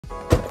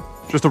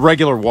Just a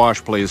regular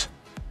wash, please.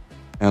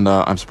 And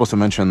I'm supposed to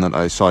mention that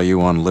I saw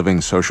you on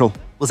Living Social.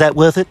 Was that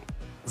worth it?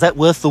 Was that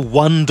worth the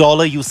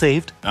 $1 you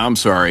saved? I'm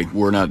sorry,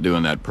 we're not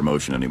doing that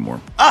promotion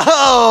anymore.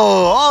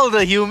 Oh, all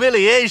the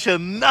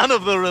humiliation, none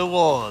of the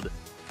reward.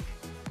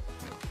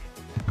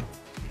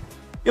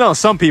 You know,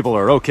 some people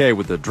are okay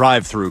with the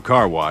drive-through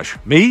car wash.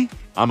 Me?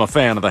 I'm a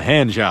fan of the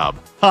hand job.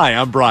 Hi,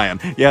 I'm Brian.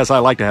 Yes, I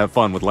like to have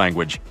fun with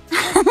language.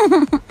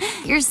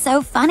 You're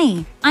so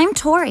funny. I'm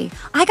Tori.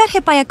 I got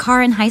hit by a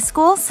car in high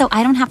school, so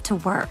I don't have to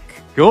work.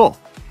 Cool.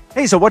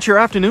 Hey, so what's your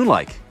afternoon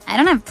like? I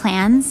don't have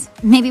plans.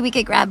 Maybe we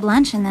could grab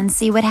lunch and then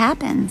see what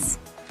happens.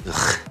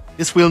 Ugh,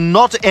 this will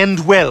not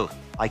end well,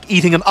 like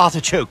eating an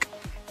artichoke.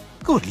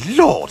 Good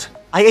Lord,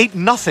 I ate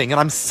nothing and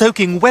I'm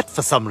soaking wet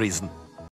for some reason.